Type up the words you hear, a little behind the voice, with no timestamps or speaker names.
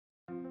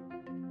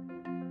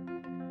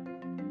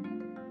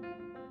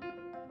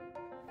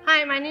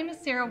Hi, my name is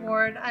Sara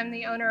Ward. I'm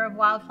the owner of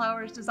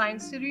Wildflowers Design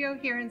Studio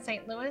here in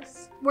St.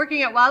 Louis.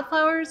 Working at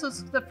Wildflowers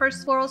was the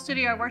first floral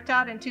studio I worked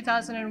at in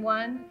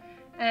 2001,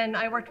 and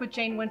I worked with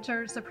Jane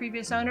Winters, the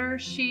previous owner.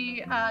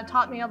 She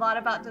taught me a lot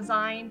about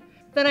design.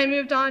 Then I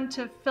moved on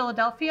to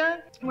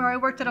Philadelphia, where I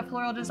worked at a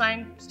floral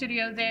design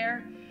studio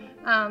there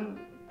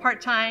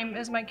part-time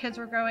as my kids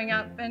were growing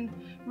up, and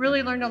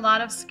really learned a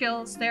lot of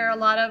skills there,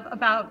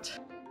 about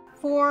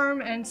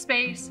form and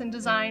space and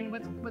design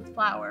with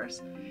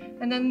flowers.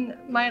 And then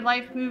my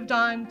life moved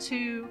on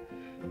to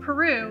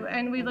Peru,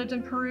 and we lived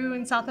in Peru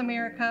in South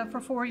America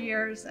for 4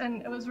 years,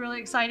 and it was really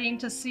exciting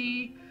to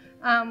see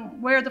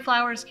where the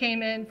flowers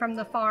came in from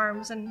the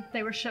farms, and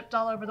they were shipped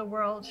all over the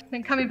world.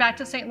 Then coming back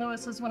to St.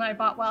 Louis is when I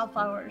bought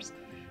Wildflowers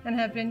and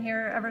have been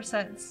here ever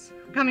since.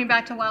 Coming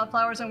back to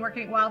Wildflowers and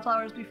working at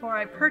Wildflowers before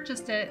I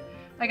purchased it,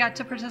 I got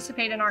to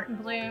participate in Art in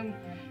Bloom,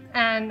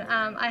 and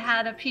I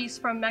had a piece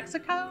from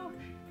Mexico,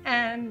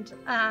 and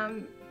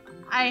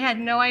I had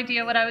no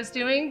idea what I was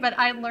doing, but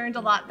I learned a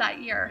lot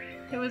that year.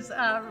 It was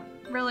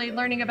really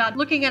learning about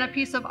looking at a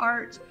piece of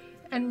art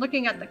and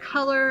looking at the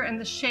color and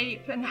the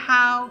shape and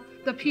how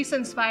the piece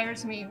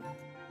inspires me.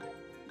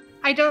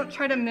 I don't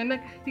try to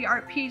mimic the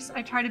art piece,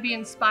 I try to be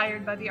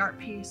inspired by the art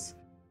piece.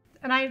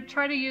 And I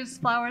try to use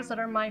flowers that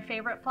are my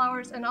favorite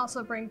flowers and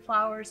also bring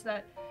flowers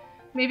that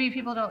maybe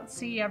people don't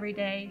see every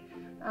day.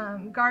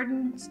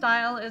 Garden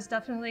style is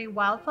definitely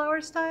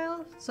wildflower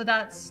style, so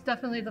that's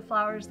definitely the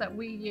flowers that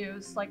we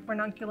use, like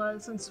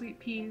ranunculus and sweet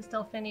peas.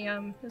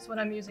 Delphinium is what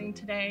I'm using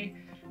today.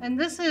 And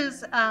this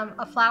is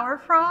a flower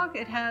frog.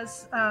 It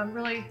has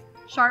really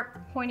sharp,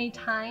 pointy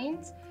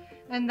tines,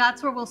 and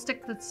that's where we'll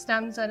stick the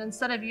stems in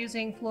instead of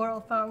using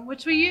floral foam,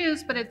 which we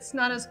use, but it's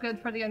not as good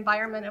for the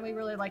environment, and we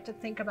really like to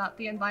think about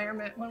the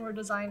environment when we're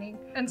designing.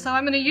 And so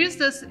I'm going to use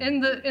this in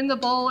the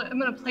bowl. I'm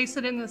going to place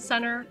it in the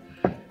center.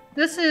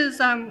 This is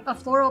a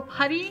floral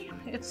putty.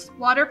 It's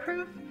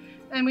waterproof,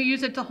 and we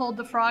use it to hold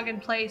the frog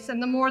in place.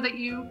 And the more that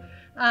you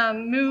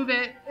move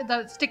it,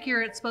 the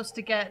stickier it's supposed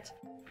to get.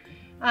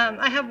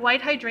 I have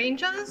white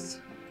hydrangeas.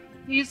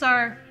 These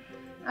are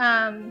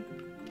probably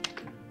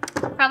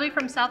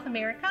from South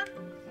America.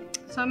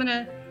 So I'm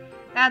gonna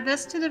add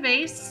this to the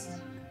vase,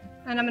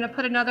 and I'm gonna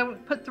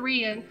put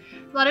 3 in.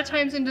 A lot of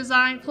times in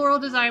design, floral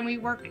design, we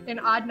work in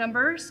odd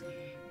numbers,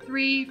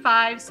 3,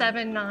 5,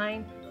 7,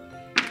 9.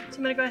 So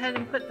I'm going to go ahead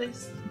and put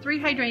these 3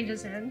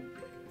 hydrangeas in.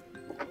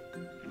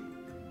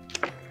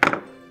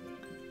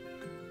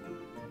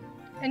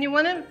 And you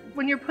want to,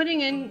 when you're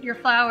putting in your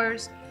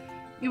flowers,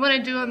 you want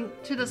to do them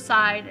to the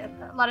side.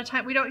 A lot of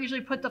time, we don't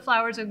usually put the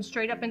flowers in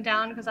straight up and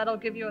down because that'll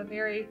give you a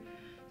very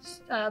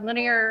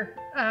linear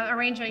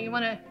arrangement. You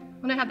want to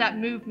have that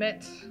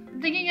movement.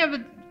 Thinking of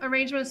an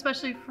arrangement,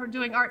 especially for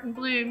doing Art in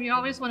Bloom, you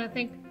always want to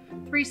think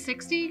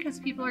 360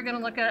 because people are going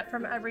to look at it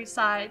from every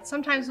side.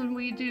 Sometimes when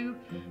we do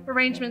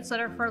arrangements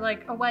that are for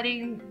like a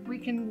wedding, we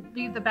can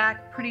leave the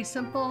back pretty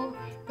simple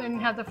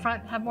and have the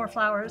front have more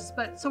flowers.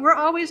 So we're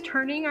always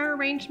turning our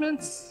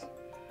arrangements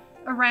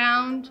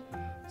around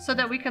so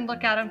that we can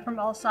look at them from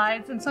all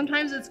sides. And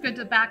sometimes it's good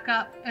to back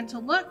up and to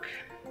look.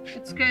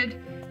 It's good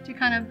to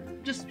kind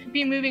of just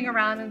be moving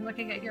around and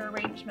looking at your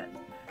arrangement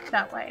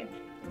that way.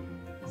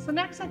 So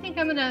next I think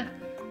I'm going to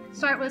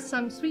start with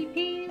some sweet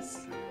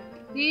peas.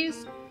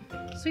 These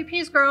sweet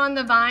peas grow on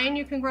the vine.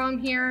 You can grow them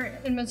here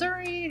in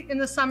Missouri. In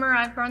the summer,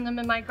 I've grown them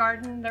in my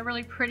garden. They're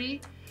really pretty,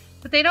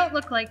 but they don't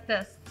look like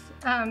this.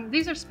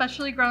 These are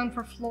specially grown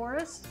for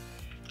florists.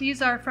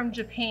 These are from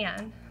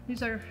Japan.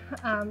 These are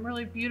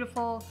really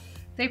beautiful.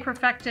 They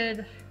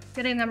perfected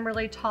getting them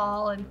really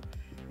tall and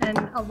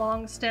a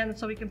long stem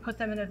so we can put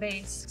them in a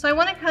vase. So I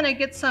want to kind of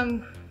get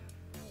some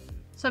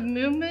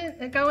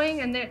movement going.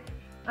 And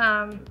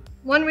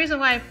one reason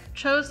why I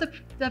chose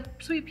the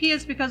sweet pea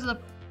is because of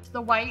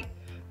the white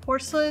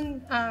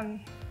porcelain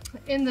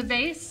in the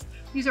vase.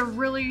 These are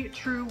really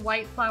true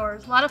white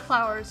flowers. A lot of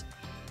flowers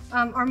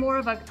are more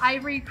of an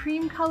ivory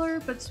cream color,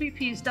 but sweet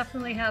peas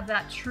definitely have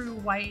that true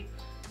white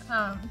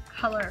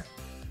color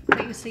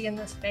that you see in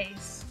this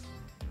vase.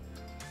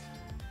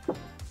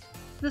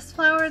 This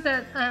flower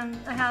that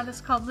I have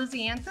is called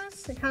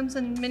Lysianthus. It comes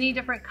in many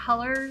different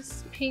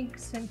colors,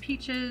 pinks and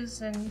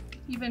peaches, and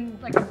even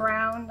like a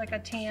brown, like a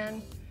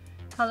tan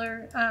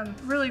color.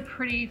 Really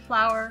pretty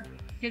flower.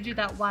 Gives you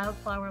that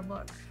wildflower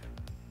look.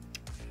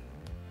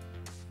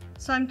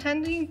 So I'm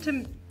tending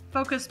to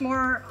focus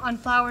more on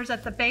flowers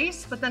at the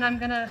base, but then I'm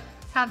going to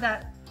have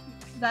that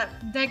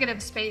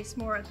negative space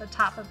more at the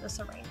top of this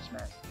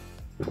arrangement.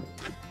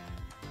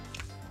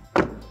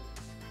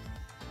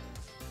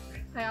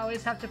 I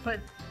always have to put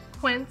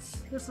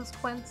quince, this is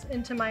quince,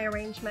 into my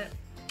arrangement.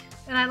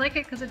 And I like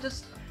it because it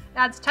just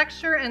adds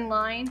texture and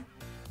line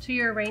to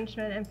your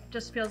arrangement and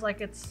just feels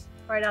like it's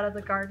right out of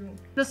the garden.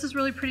 This is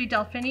really pretty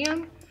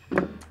delphinium.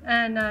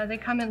 And they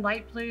come in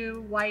light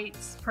blue,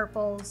 whites,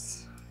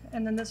 purples,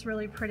 and then this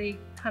really pretty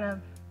kind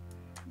of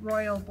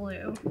royal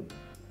blue.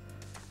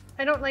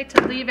 I don't like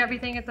to leave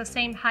everything at the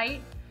same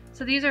height,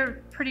 so these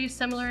are pretty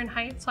similar in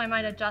height, so I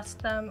might adjust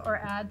them or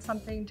add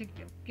something to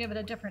give it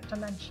a different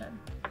dimension.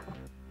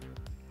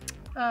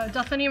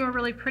 Delphinium are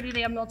really pretty.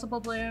 They have multiple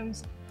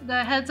blooms.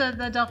 The heads of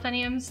the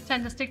delphiniums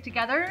tend to stick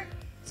together.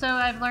 So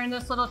I've learned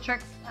this little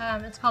trick.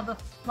 It's called the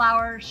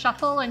flower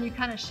shuffle, and you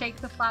kind of shake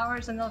the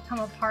flowers and they'll come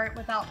apart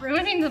without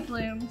ruining the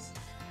blooms.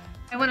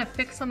 I want to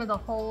fix some of the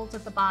holes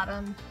at the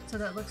bottom so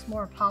that it looks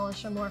more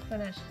polished and more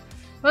finished.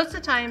 Most of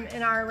the time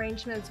in our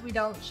arrangements, we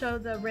don't show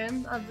the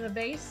rim of the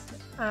vase.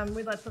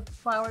 We let the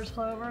flowers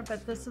flow over,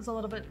 but this is a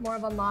little bit more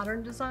of a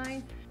modern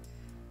design.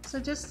 So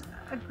just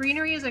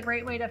greenery is a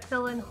great way to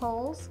fill in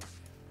holes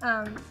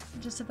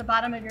just at the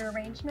bottom of your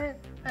arrangement.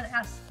 And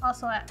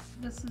also,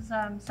 this is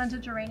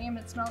scented geranium.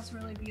 It smells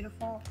really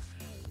beautiful,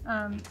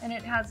 and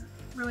it has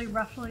really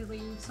ruffly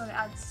leaves, so it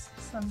adds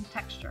some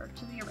texture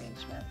to the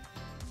arrangement.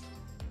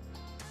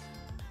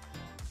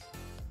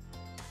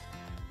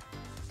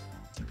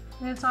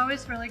 And it's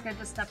always really good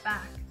to step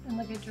back and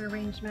look at your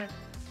arrangement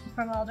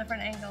from all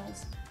different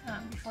angles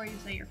before you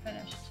say you're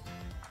finished.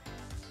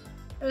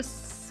 It was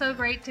so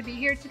great to be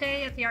here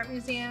today at the Art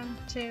Museum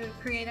to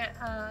create an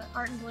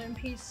art and bloom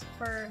piece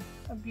for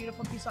a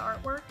beautiful piece of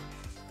artwork.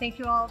 Thank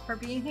you all for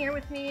being here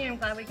with me. I'm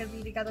glad we could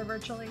be together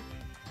virtually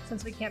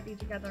since we can't be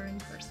together in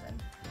person.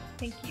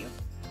 Thank you.